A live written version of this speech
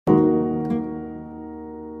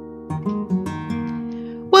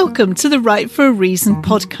Welcome to the Write for a Reason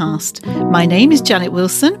podcast. My name is Janet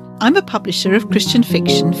Wilson. I'm a publisher of Christian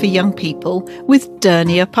fiction for young people with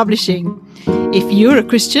Dernier Publishing. If you're a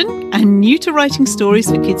Christian and new to writing stories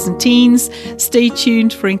for kids and teens, stay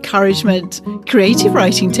tuned for encouragement, creative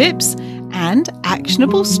writing tips, and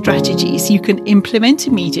actionable strategies you can implement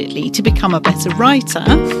immediately to become a better writer.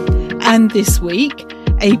 And this week,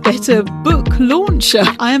 a better book launcher.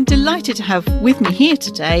 I am delighted to have with me here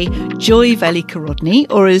today Joy Velikorodny,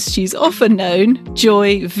 or as she's often known,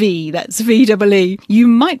 Joy V. That's V-E-E. You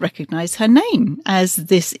might recognise her name, as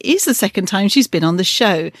this is the second time she's been on the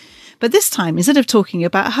show. But this time, instead of talking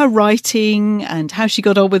about her writing and how she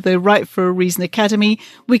got on with the Write for a Reason Academy,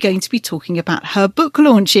 we're going to be talking about her book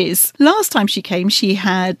launches. Last time she came, she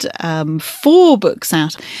had 4 books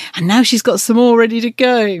out, and now she's got some more ready to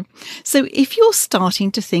go. So if you're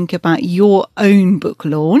starting to think about your own book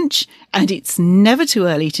launch, and it's never too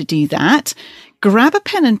early to do that, grab a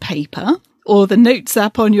pen and paper or the notes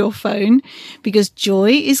app on your phone, because Joy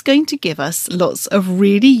is going to give us lots of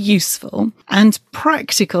really useful and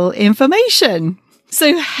practical information.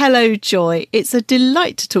 So hello, Joy. It's a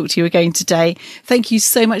delight to talk to you again today. Thank you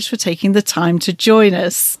so much for taking the time to join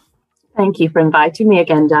us. Thank you for inviting me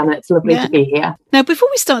again, Janet. It's lovely to be here. Now, before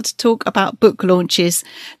we start to talk about book launches,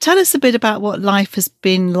 tell us a bit about what life has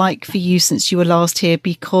been like for you since you were last here,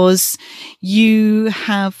 because you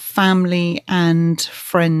have family and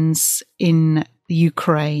friends in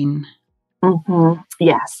Ukraine. Mm-hmm.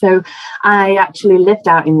 Yeah, so I actually lived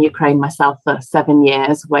out in Ukraine myself for 7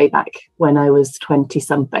 years, way back when I was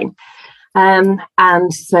 20-something. And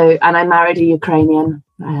I married a Ukrainian.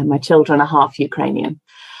 My children are half Ukrainian.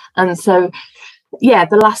 And so, yeah,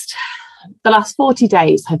 the last 40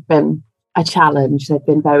 days have been a challenge. They've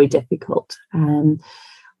been very difficult.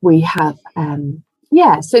 We have,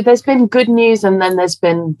 so there's been good news, and then there's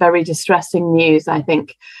been very distressing news. I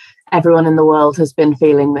think everyone in the world has been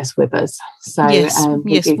feeling this with us. So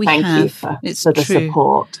we thank you for the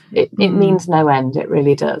support. It means no end. It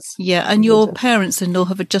really does. Yeah, and your parents-in-law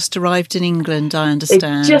have just arrived in England, I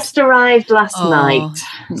understand. They just arrived last night.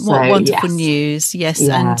 What wonderful news. Yes,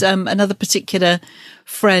 yeah. And another particular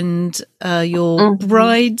friend, your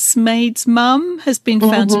bridesmaid's mum, has been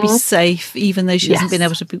found to be safe, even though she hasn't been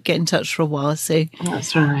able to get in touch for a while. So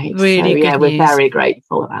that's right. Really good news. We're very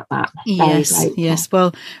grateful about that. Yes.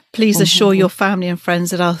 Well, please assure your family and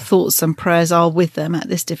friends that our thoughts and prayers are with them at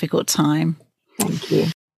this difficult time. Thank you.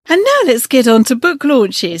 And now let's get on to book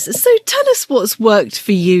launches. So tell us what's worked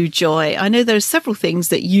for you, Joy. I know there are several things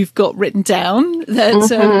that you've got written down that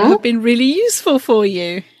have been really useful for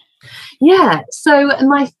you. Yeah, so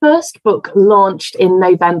my first book launched in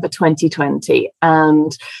November 2020,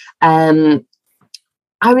 and I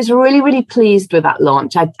was really, really pleased with that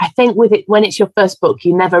launch. I think with it, when it's your first book,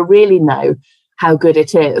 you never really know how good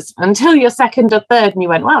it is until your second or third, and you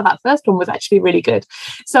went, wow, that first one was actually really good.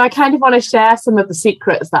 So I kind of want to share some of the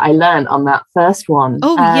secrets that I learned on that first one.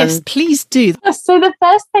 Oh, yes, please do. So the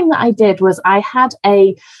first thing that I did was I had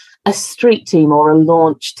a street team, or a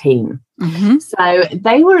launch team. Mm-hmm. So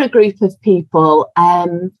they were a group of people. I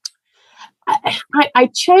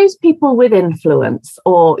chose people with influence,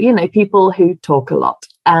 or, people who talk a lot.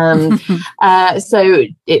 So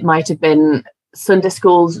it might have been Sunday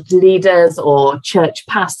schools leaders or church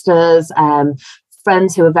pastors,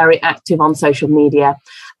 friends who are very active on social media,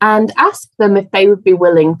 and asked them if they would be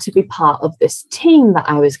willing to be part of this team that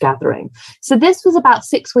I was gathering. So this was about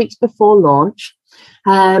 6 weeks before launch.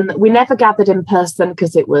 We never gathered in person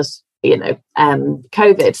because it was,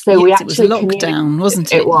 COVID. So we actually, it was lockdown,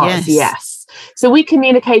 wasn't it? It was, yes. So we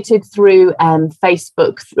communicated through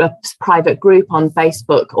Facebook, through a private group on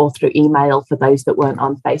Facebook, or through email for those that weren't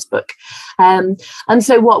on Facebook. And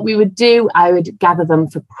so what we would do, I would gather them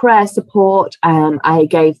for prayer support. I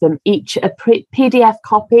gave them each a PDF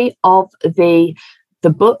copy of the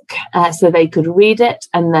book, so they could read it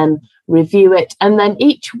and then review it. And then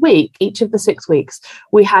each week, each of the 6 weeks,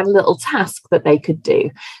 we had a little task that they could do.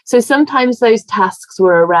 So sometimes those tasks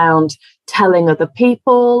were around telling other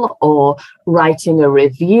people, or writing a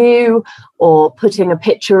review, or putting a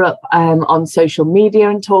picture up on social media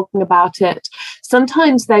and talking about it.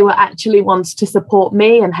 Sometimes they were actually ones to support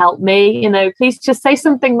me and help me. Please just say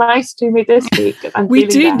something nice to me this week. We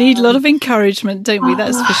do need a lot of encouragement, don't we?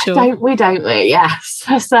 That's for sure. Don't we? Yes.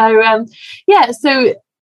 So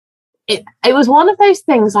it was one of those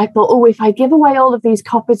things. I thought, if I give away all of these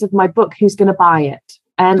copies of my book, who's going to buy it?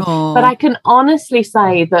 But I can honestly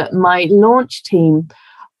say that my launch team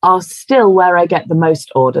are still where I get the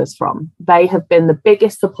most orders from. They have been the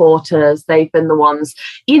biggest supporters. They've been the ones,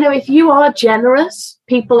 if you are generous,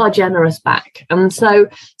 people are generous back. And so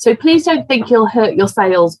please don't think you'll hurt your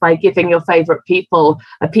sales by giving your favorite people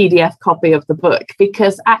a PDF copy of the book,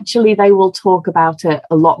 because actually they will talk about it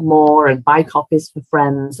a lot more and buy copies for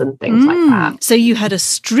friends and things like that. So you had a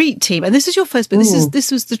street team, and this is your first book.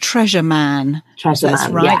 This was The Treasure Man. That's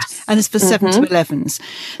right. Yes. And it's for 7 to 11s.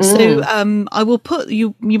 So I will put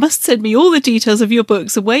you must send me all the details of your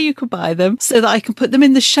books and where you can buy them so that I can put them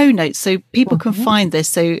in the show notes so people can find this.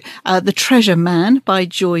 So The Treasure Man by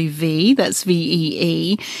Joy V, that's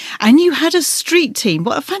VEE. And you had a street team.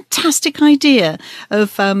 What a fantastic idea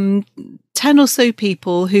of 10 or so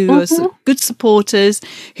people who are good supporters,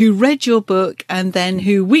 who read your book, and then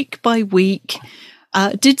who week by week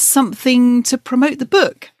did something to promote the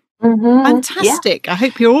book. Fantastic. Yeah. I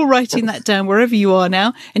hope you're all writing that down wherever you are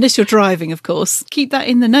now, unless you're driving, of course. Keep that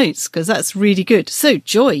in the notes because that's really good. So,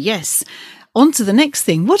 Joy, yes. On to the next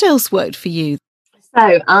thing. What else worked for you?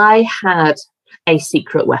 So I had a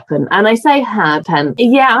secret weapon, and I say had, and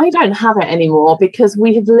I don't have it anymore because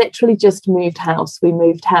we have literally just moved house. We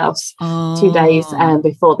moved house 2 days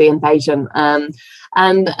before the invasion,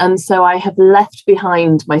 and so I have left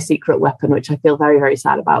behind my secret weapon, which I feel very, very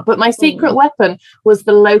sad about. But my secret weapon was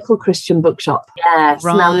the local Christian bookshop. Yes,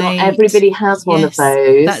 right. Now not everybody has one of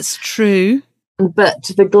those. That's true. But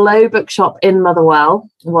the Glow Bookshop in Motherwell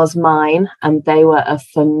was mine, and they were a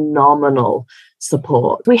phenomenal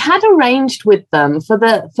support. We had arranged with them for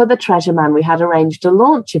the Treasure Man. We had arranged a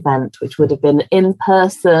launch event, which would have been in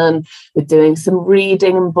person, with doing some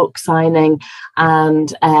reading and book signing. And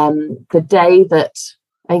the day that,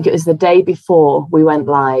 I think it was the day before we went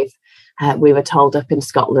live, we were told up in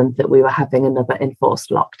Scotland that we were having another enforced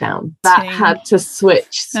lockdown. That had to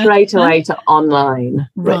switch straight away to online.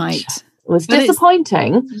 Right. Was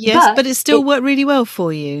disappointing. Yes, but it still worked really well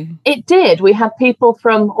for you. It did. We had people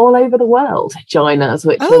from all over the world join us,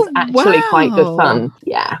 which was actually quite good fun.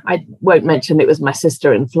 Yeah, I won't mention it was my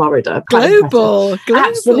sister in Florida. Global.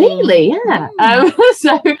 Absolutely,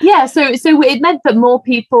 yeah. So it meant that more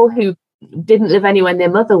people who didn't live anywhere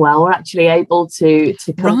near Motherwell were actually able to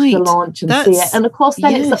come to the launch and see it. And of course,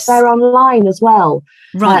 then it's up there online as well.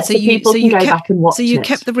 Right, so people can go back and watch it. So you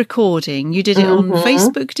kept the recording. You did it on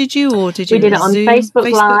Facebook, did you? Or did you? We did it on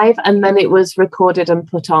Facebook Live, and then it was recorded and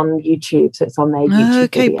put on YouTube. So it's on their YouTube.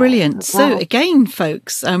 Okay, brilliant. So again,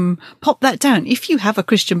 folks, pop that down. If you have a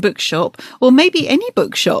Christian bookshop, or maybe any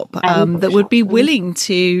bookshop that would be willing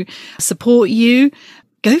to support you,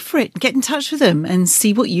 go for it. Get in touch with them and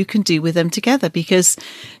see what you can do with them together, because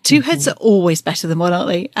two heads are always better than one, aren't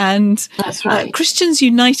they? And that's right. Christians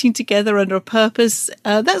uniting together under a purpose,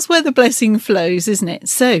 that's where the blessing flows, isn't it?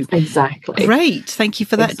 So exactly. Great. Thank you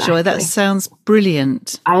for that, Joy. That sounds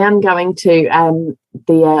brilliant. I am going to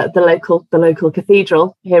the local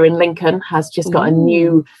cathedral here in Lincoln has just got a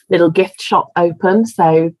new little gift shop open.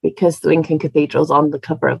 So because Lincoln Cathedral's on the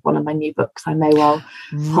cover of one of my new books, I may well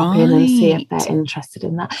hop in and see if they're interested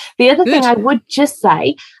in that. The other thing I would just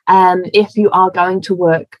say, if you are going to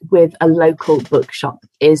work with a local bookshop,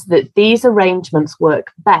 is that these arrangements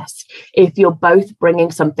work best if you're both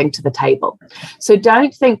bringing something to the table. So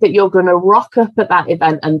don't think that you're going to rock up at that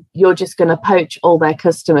event and you're just going to poach all their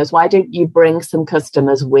customers. Why don't you bring some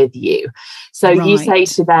customers with you? So you say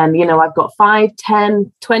to them, I've got 5,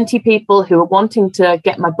 10, 20 people who are wanting to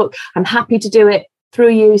get my book. I'm happy to do it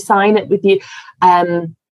through you, sign it with you.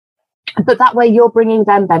 But that way you're bringing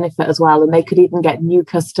them benefit as well, and they could even get new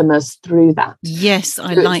customers through that. Yes,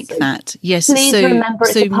 I like that. Yes, please remember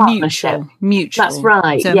it's a partnership. Mutual. That's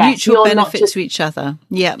right. So mutual benefit to each other.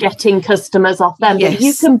 Yeah, getting customers off them, but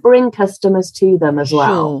you can bring customers to them as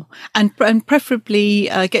well. Sure, and preferably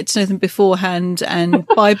get to know them beforehand and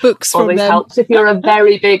buy books from them. Always helps if you're a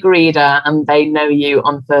very big reader and they know you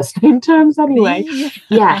on first name terms anyway.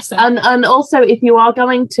 Yes, and also if you are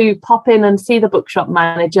going to pop in and see the bookshop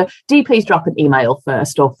manager, please drop an email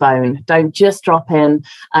first or phone. Don't just drop in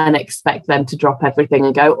and expect them to drop everything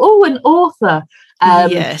and go, oh, an author.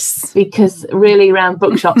 Yes. Because really around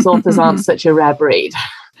bookshops, authors aren't such a rare breed.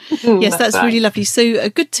 Yes, that's really lovely. So a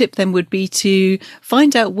good tip then would be to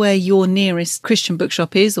find out where your nearest Christian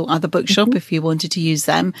bookshop is, or other bookshop if you wanted to use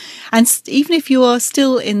them. And even if you are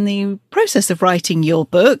still in the process of writing your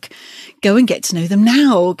book, go and get to know them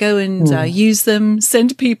now. Go and use them,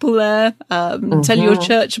 send people there, tell your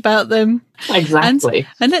church about them. Exactly.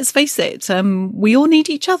 And let's face it, we all need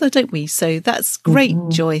each other, don't we? So that's great,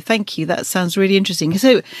 Joy. Thank you. That sounds really interesting.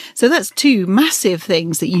 So that's 2 massive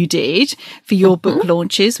things that you did for your book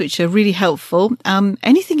launches, which are really helpful.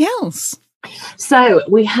 Anything else? So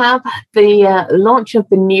we have the launch of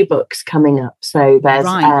the new books coming up. So there's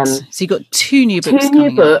so you've got two new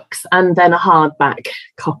books and then a hardback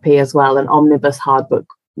copy as well, an omnibus hard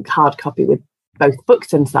copy with both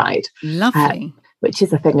books inside. Lovely. Which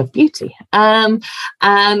is a thing of beauty. And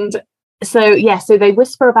so they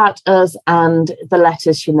whisper about us and the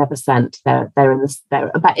letters she never sent. They're in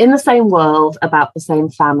the same world, about the same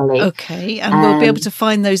family. Okay, and we'll be able to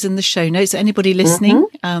find those in the show notes. Anybody listening,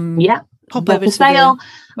 pop over to sale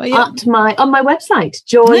on my website,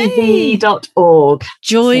 joyv.org.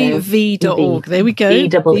 Joyv.org. There we go.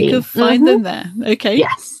 E-double-E. You can find them there. Okay.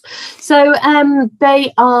 Yes. So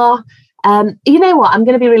they are. You know what? I'm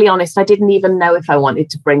going to be really honest. I didn't even know if I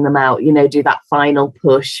wanted to bring them out, do that final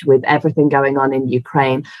push with everything going on in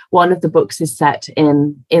Ukraine. One of the books is set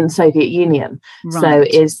in Soviet Union. Right. So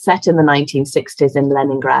is set in the 1960s in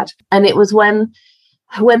Leningrad. And it was when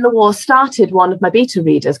the war started, one of my beta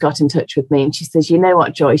readers got in touch with me and she says, you know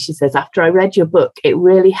what, Joy? She says, after I read your book, it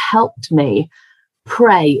really helped me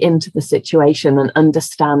pray into the situation and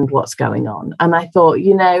understand what's going on. And I thought,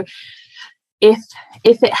 if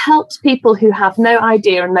it helps people who have no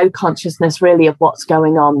idea and no consciousness really of what's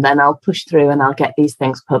going on, then I'll push through and I'll get these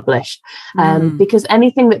things published. Because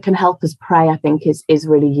anything that can help us pray, I think, is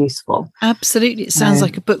really useful. Absolutely. It sounds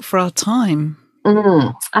like a book for our time.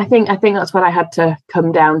 I think that's what I had to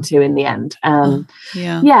come down to in the end.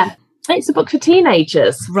 Yeah, it's a book for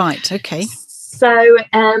teenagers. Right. Okay. So,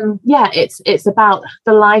 it's about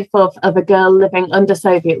the life of a girl living under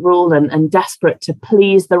Soviet rule and desperate to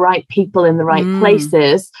please the right people in the right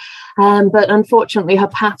places. But unfortunately, her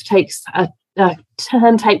path takes her life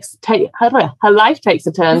takes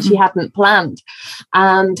a turn she hadn't planned,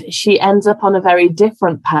 and she ends up on a very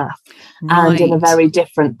different path and in a very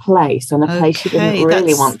different place, and a place she didn't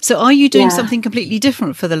really want. So are you doing something completely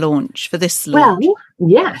different for this launch? Well,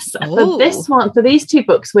 yes. For these two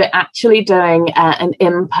books, we're actually doing an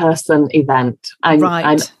in-person event.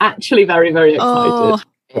 I'm actually very, very excited.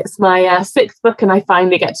 It's my sixth book, and I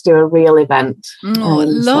finally get to do a real event. At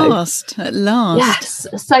last. Yes.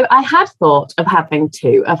 So I had thought of having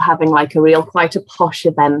like quite a posh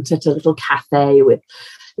event at a little cafe with,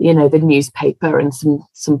 the newspaper and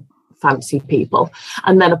some fancy people,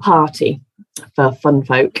 and then a party for fun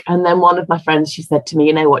folk. And then one of my friends, she said to me,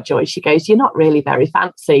 you know what, Joy? She goes, you're not really very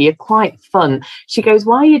fancy. You're quite fun. She goes,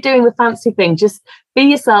 why are you doing the fancy thing? Just be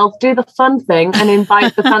yourself, do the fun thing, and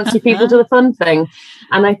invite the fancy people to the fun thing.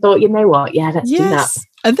 And I thought, you know what? Yeah, let's do that.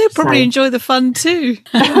 And they'll probably enjoy the fun too.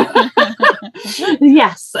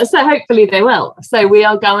 Yes, so hopefully they will. So we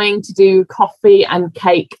are going to do coffee and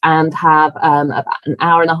cake and have about an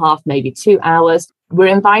hour and a half, maybe 2 hours. We're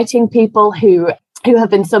inviting people who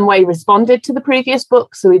have in some way responded to the previous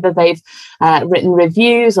book. So either they've written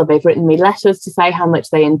reviews or they've written me letters to say how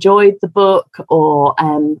much they enjoyed the book, or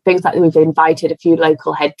things like that. We've invited a few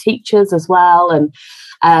local head teachers as well, and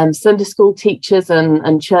Sunday school teachers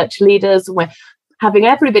and church leaders. We're having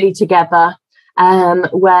everybody together,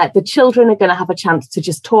 where the children are going to have a chance to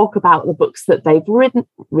just talk about the books that they've read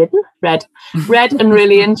and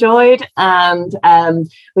really enjoyed. And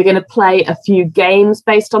we're going to play a few games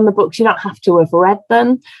based on the books. You don't have to have read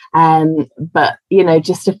them, but,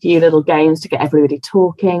 just a few little games to get everybody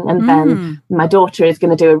talking. And then my daughter is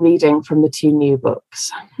going to do a reading from the two new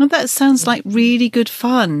books. Well, that sounds like really good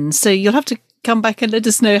fun. So you'll have to come back and let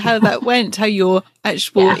us know how that went, how your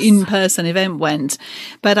actual in-person event went.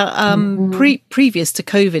 But previous to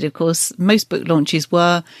COVID, of course, most book launches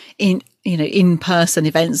were in-person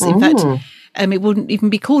events. In fact, it wouldn't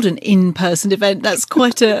even be called an in-person event. That's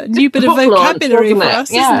quite a new bit of vocabulary for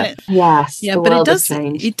us, isn't it? Yes. Yeah, but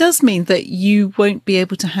it does mean that you won't be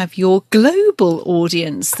able to have your global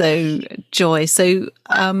audience, though, Joy. So is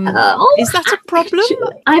that a problem?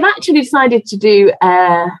 I've actually decided to do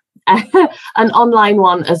an online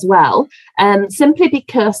one as well, simply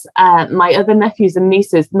because my other nephews and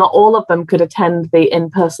nieces, not all of them could attend the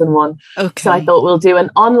in-person one. Okay. So I thought we'll do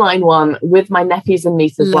an online one with my nephews and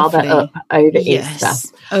nieces while they're up over Easter.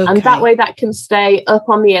 Okay. And that way that can stay up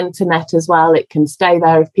on the internet as well. It can stay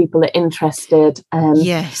there if people are interested.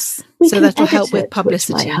 Yes. So that'll help with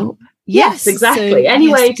publicity. Yes, exactly. So,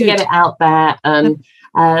 any way to get it out there.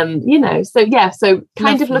 So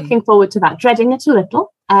kind of looking forward to that, dreading it a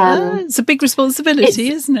little. It's a big responsibility,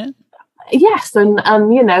 isn't it? Yes, and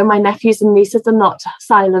my nephews and nieces are not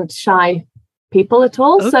silent, shy people at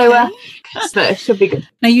all, so it should be good.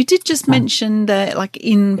 Now, you did just mention that, like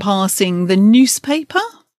in passing, the newspaper.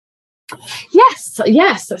 Yes.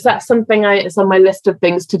 So that's something it's on my list of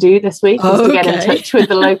things to do this week, is to get in touch with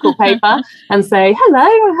the local paper and say,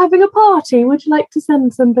 hello, I'm having a party. Would you like to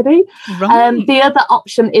send somebody? Right. The other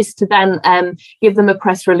option is to then give them a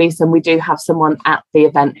press release, and we do have someone at the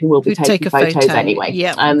event who will be taking photos anyway.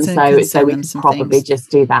 Yeah. So we can probably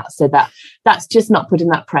just do that. So that's just not putting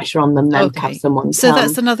that pressure on them then to have someone So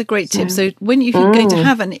that's another great tip. So if you're going to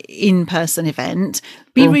have an in-person event,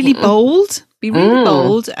 be really bold. Be really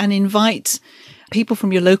bold and invite people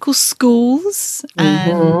from your local schools.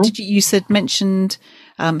 And did you mentioned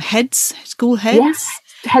school heads? Yes,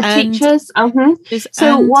 head teachers.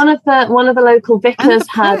 So one of the local vicars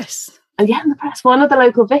had. The press. One of the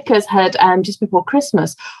local vicars had just before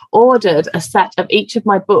Christmas ordered a set of each of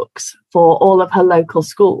my books for all of her local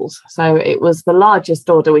schools. So it was the largest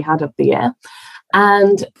order we had of the year.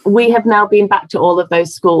 And we have now been back to all of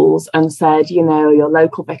those schools and said, your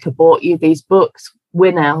local vicar bought you these books.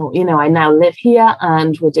 We're now, I now live here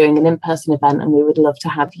and we're doing an in-person event, and we would love to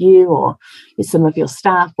have you or some of your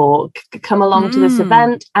staff or come along to this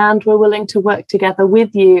event, and we're willing to work together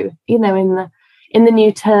with you, in the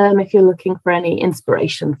new term, if you're looking for any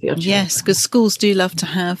inspiration for your children. Yes, because schools do love to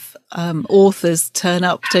have authors turn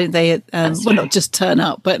up, don't they? Not just turn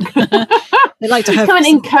up, but they like to have come and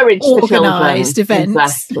encourage organised events.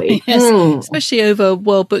 Exactly. Yes, especially over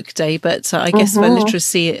World Book Day, but I guess for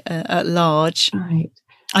literacy at large. Right.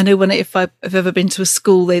 I know if I've ever been to a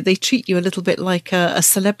school, they treat you a little bit like a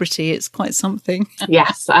celebrity. It's quite something.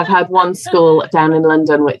 Yes, I've had one school down in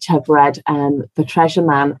London which have read The Treasure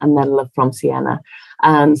Man and then Love from Siena.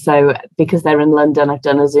 And so because they're in London, I've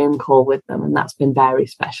done a Zoom call with them, and that's been very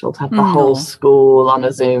special to have the whole school on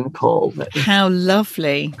a Zoom call. How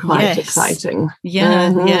lovely. Quite exciting.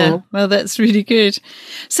 Yeah. Well, that's really good.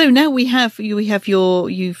 So now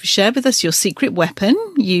you've shared with us your secret weapon.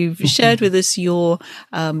 You've shared with us your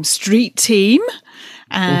street team.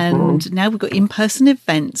 And now we've got in-person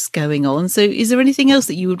events going on. So is there anything else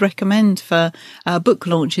that you would recommend for book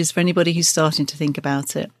launches for anybody who's starting to think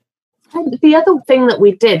about it? The other thing that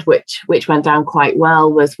we did, which went down quite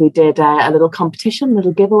well, was we did a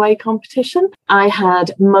little giveaway competition. I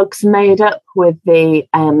had mugs made up with the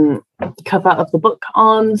cover of the book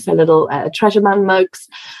on, so little Treasure Man mugs,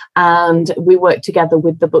 and we worked together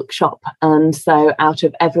with the bookshop. And so out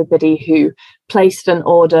of everybody who placed an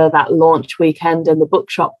order that launch weekend in the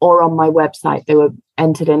bookshop or on my website, they were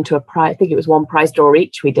entered into a prize. I think it was one prize draw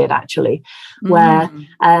each we did actually, where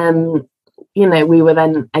we were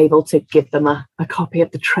then able to give them a copy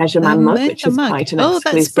of the Treasure Man mug, which is quite an exclusive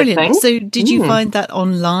that's brilliant thing. So did you find that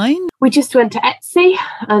online? We just went to Etsy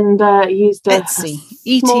and used Etsy,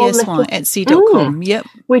 Etsy.com. Yep.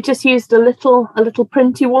 We just used a little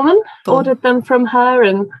printy woman, ordered them from her,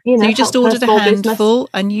 and so you just ordered a handful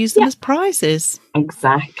and used them as prizes.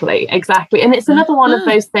 Exactly. And it's another one of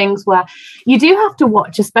those things where you do have to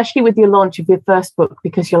watch, especially with your launch of your first book,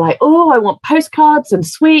 because you're like, I want postcards and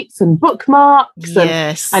sweets and bookmarks.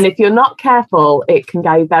 Yes. And if you're not careful, it can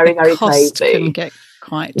go very, very crazy. Can get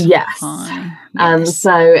quite high. And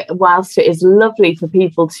so whilst it is lovely for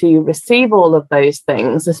people to receive all of those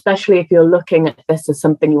things, especially if you're looking at this as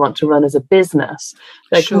something you want to run as a business,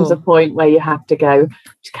 there comes a point where you have to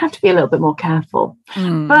be a little bit more careful.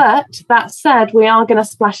 But that said, we are going to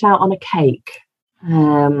splash out on a cake.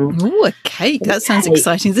 A cake. That sounds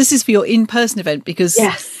exciting. This is for your in-person event, because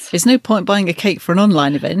there's no point buying a cake for an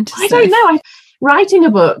online event. I don't know. Writing a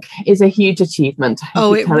book is a huge achievement.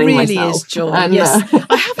 It really is, John. Yes.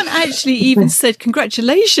 I haven't actually even said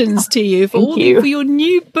congratulations to you for your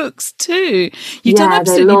new books too. You've done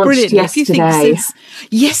absolutely brilliant. Yesterday. If you think since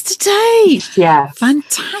yesterday. Yeah.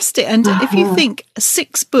 Fantastic. And if you think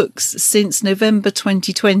 6 books since November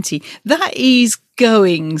 2020, that is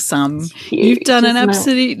going some. You've done an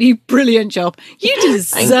absolutely brilliant job. You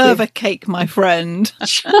deserve a cake, my friend.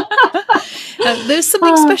 There's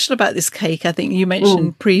something special about this cake, I think you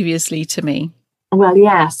mentioned previously to me. Well,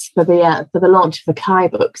 yes, for the launch of the Kai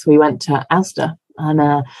books, we went to Asda,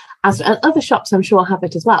 and other shops I'm sure have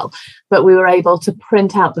it as well, but we were able to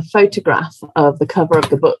print out the photograph of the cover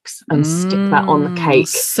of the books and stick that on the cake.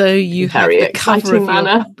 So you have the cover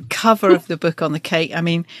of the book on the cake. I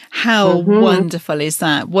mean, how wonderful is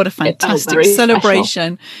that? What a fantastic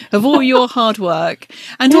celebration of all your hard work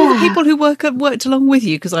and all the people who worked along with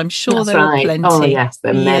you, because I'm sure there are plenty. Oh yes,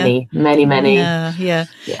 there are many. Yeah.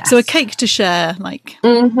 So a cake to share, like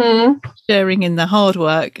sharing in the hard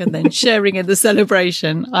work and then sharing in the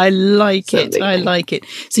celebration. I like it.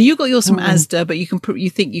 So you got yours from Asda, but you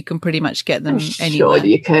think you can pretty much get them anywhere. Sure,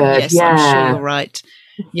 you could. Yes, I'm sure you're right.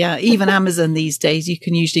 Yeah, even Amazon these days, you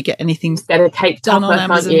can usually get anything Just get a cake done topper, on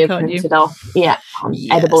Amazon, can't you? Printed off. Yeah, on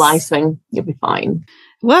edible icing, you'll be fine.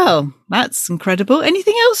 Well, that's incredible.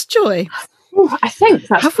 Anything else, Joy? I think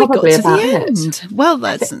that's probably about it. Well,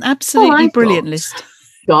 that's an absolutely brilliant list.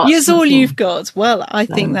 Yes, all you've got. Well, I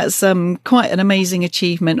think that's quite an amazing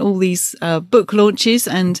achievement, all these book launches,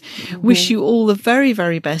 and wish you all the very,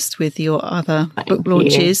 very best with your other book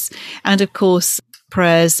launches. And of course,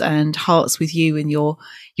 prayers and hearts with you and your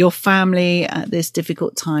family at this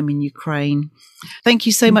difficult time in Ukraine. Thank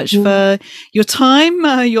you so much for your time,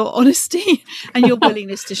 your honesty, and your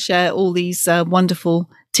willingness to share all these wonderful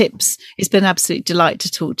tips. It's been an absolute delight to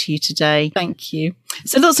talk to you today. Thank you.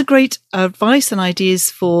 So lots of great advice and ideas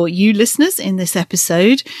for you listeners in this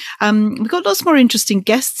episode. We've got lots more interesting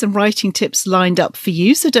guests and writing tips lined up for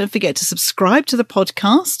you. So don't forget to subscribe to the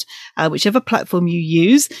podcast, whichever platform you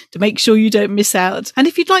use, to make sure you don't miss out. And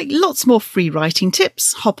if you'd like lots more free writing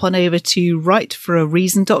tips, hop on over to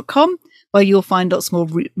writefораreason.com. where you'll find lots more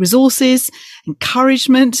resources,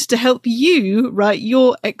 encouragement to help you write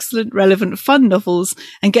your excellent, relevant, fun novels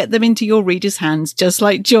and get them into your readers' hands, just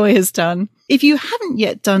like Joy has done. If you haven't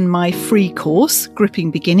yet done my free course,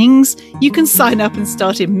 Gripping Beginnings, you can sign up and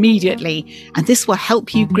start immediately, and this will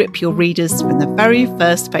help you grip your readers from the very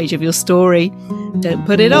first page of your story. Don't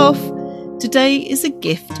put it off. Today is a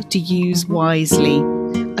gift to use wisely.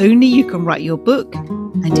 Only you can write your book,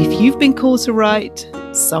 and if you've been called to write,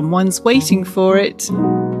 someone's waiting for it.